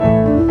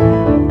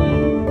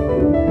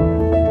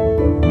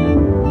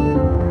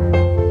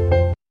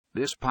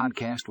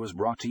podcast was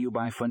brought to you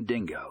by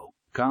Fundingo.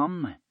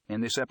 In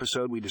this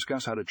episode, we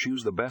discuss how to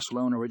choose the best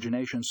loan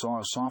origination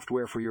SaaS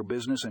software for your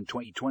business in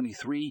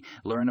 2023,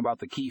 learn about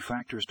the key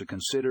factors to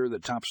consider, the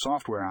top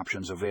software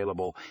options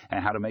available,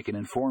 and how to make an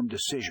informed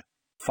decision.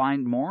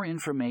 Find more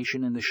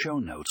information in the show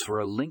notes for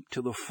a link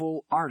to the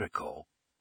full article